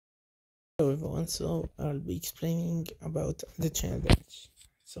Hello everyone, so I'll be explaining about additional damage.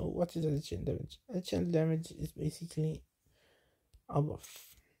 So what is additional damage? Additional damage is basically a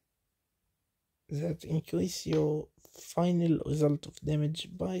buff that increase your final result of damage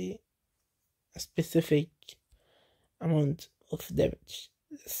by a specific amount of damage.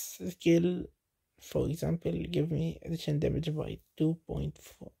 This skill, for example, give me additional damage by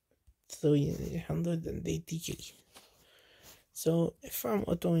 2.380k. So if I'm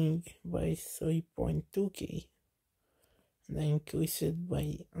autoing by 3.2k and I increase it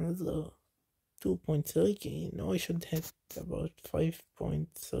by another 2.3k, now I should hit about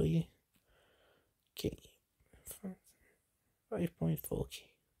 5.3k, 5.4k.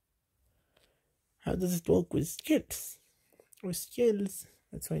 How does it work with skills? With skills,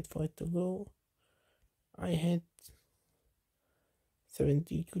 let's wait for it to go. I hit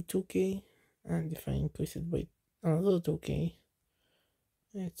 72k, and if I increase it by another 2k,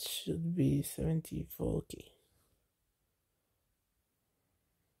 it should be 74k.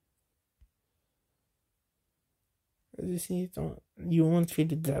 As you see, you won't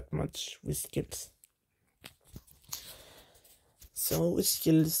feel it that much with skills. So with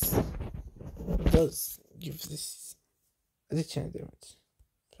skills, does give this additional damage.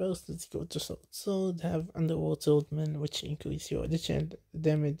 First, let's go to sword. Sword have underwater swordman, which increase your additional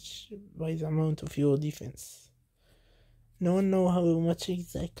damage by the amount of your defense. No one know how much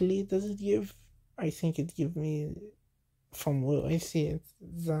exactly does it give. I think it give me, from where I see it,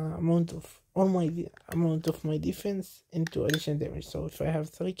 the amount of my defense into additional damage. So if I have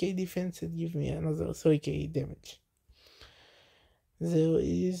 3k defense, it gives me another 3k damage. There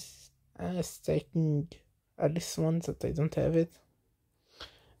is a stacking this one that I don't have it,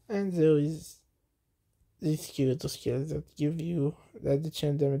 and there is this Kyoto skill that give you the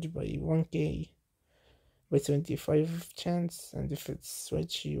additional damage by 1k by 75 chance, and if it's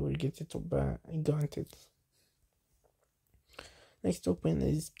switch you will get it granted. Next weapon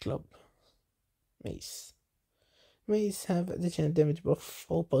is club. Mace. Mace have additional damage buff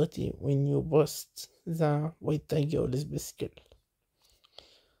for party when you bust the white tiger or lesbian skill.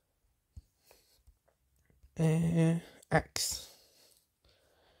 Axe.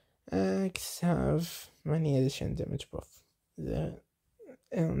 Axe have many additional damage buff.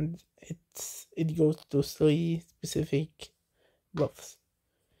 And it goes to 3 specific buffs.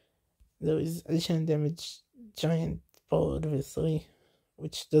 There is additional damage giant power level 3,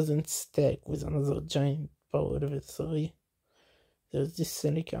 which doesn't stack with another giant power level 3. There's this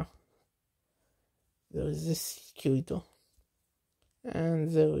Seneca, there is this Kirito,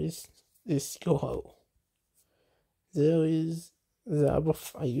 and there is this Gohao. There is the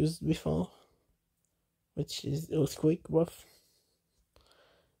buff I used before, which is earthquake buff,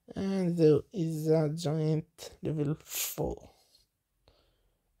 and there is a giant level 4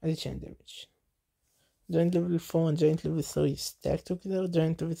 additional damage. Giant level 4 and giant level 3 stack together.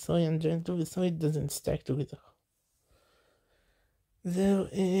 Giant level 3 and giant level 3 doesn't stack together. There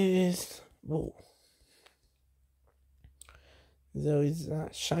is bow. There is a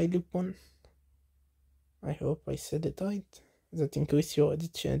shy weapon. I hope I said it right. That increase your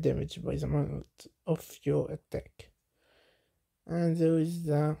additional damage by the amount of your attack. And there is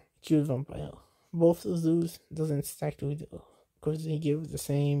the Cure Vampire. Both of those doesn't stack together because they give the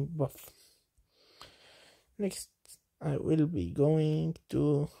same buff. Next, I will be going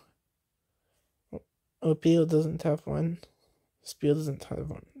to Repair doesn't have one. Spear doesn't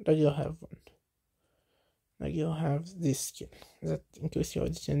have one. Dagger have one. Dagger have this skill that increase your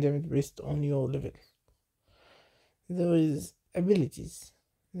additional damage based on your level. There is abilities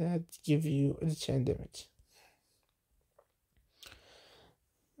that give you additional damage.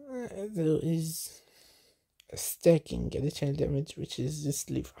 There is a stacking additional damage, which is this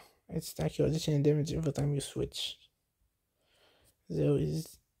lever. It stacks your additional damage every time you switch. There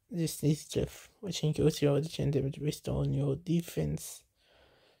is this cliff, which increases your additional damage based on your defense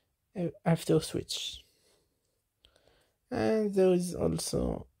after switch. And there is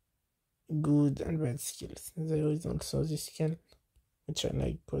also good and bad skills. There is also this skill, which I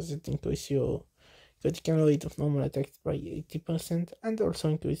like because it increases your critical rate of normal attacks by 80% and also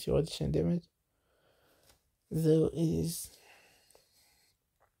increase your additional damage. There is,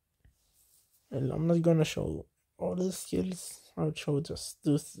 well, I'm not gonna show all the skills. I'll show just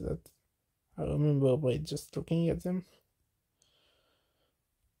those that I remember by just looking at them.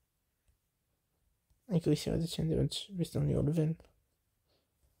 Increase your additional damage based on your level.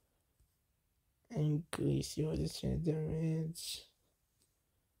 Increase your additional damage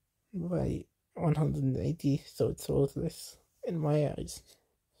by 180, so it's worthless in my eyes,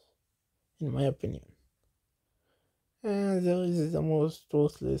 in my opinion. And there is the most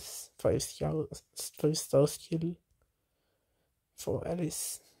worthless 5-star skill for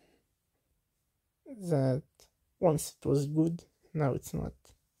Alice that once it was good, now it's not.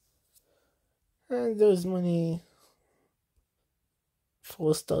 And there's many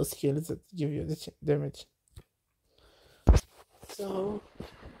 4-star skills that give you the damage. So,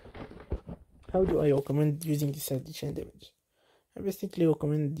 how do I recommend using this additional damage? I basically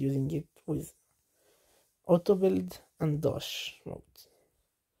recommend using it with auto build and rush mode.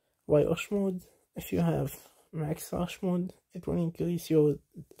 Why rush mode? If you have max rush mode, it will increase your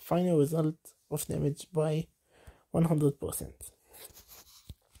final result of damage by 100%.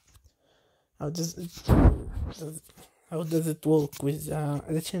 How does it work with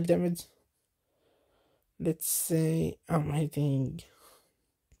additional damage? Let's say I'm hitting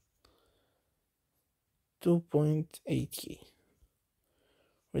 2.8k.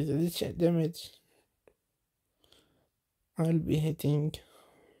 With additional damage, I'll be hitting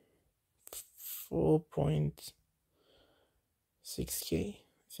 4.6k, I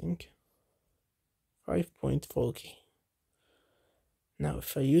think 5.4k. Now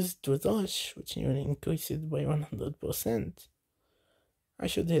if I use it with rush, which will increase it by 100%, I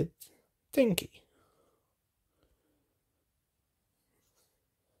should hit 10k.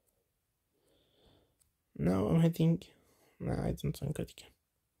 Now I'm hitting, I don't think I can.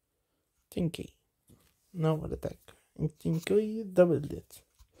 10k. Normal attack. And 10k doubled it.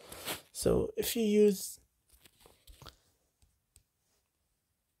 So if you use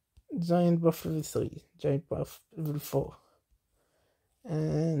giant buff level 3, giant buff level 4,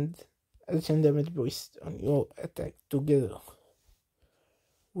 and additional damage boost on your attack together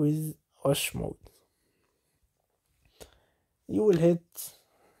with rush mode, you will hit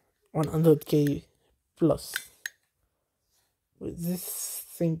 100k plus. With these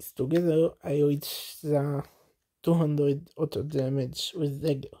things together, I reach the 200 auto damage with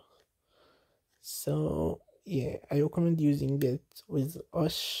regular. So yeah, I recommend using it with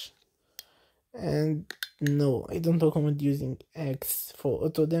rush. And no, I don't recommend using Axe for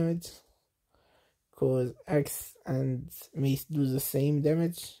auto damage, because Axe and Mace do the same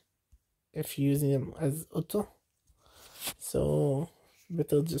damage if you use them as auto. So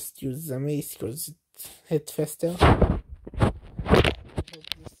better just use the Mace because it hits faster. I hope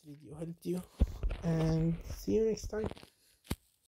this video helped you, and see you next time.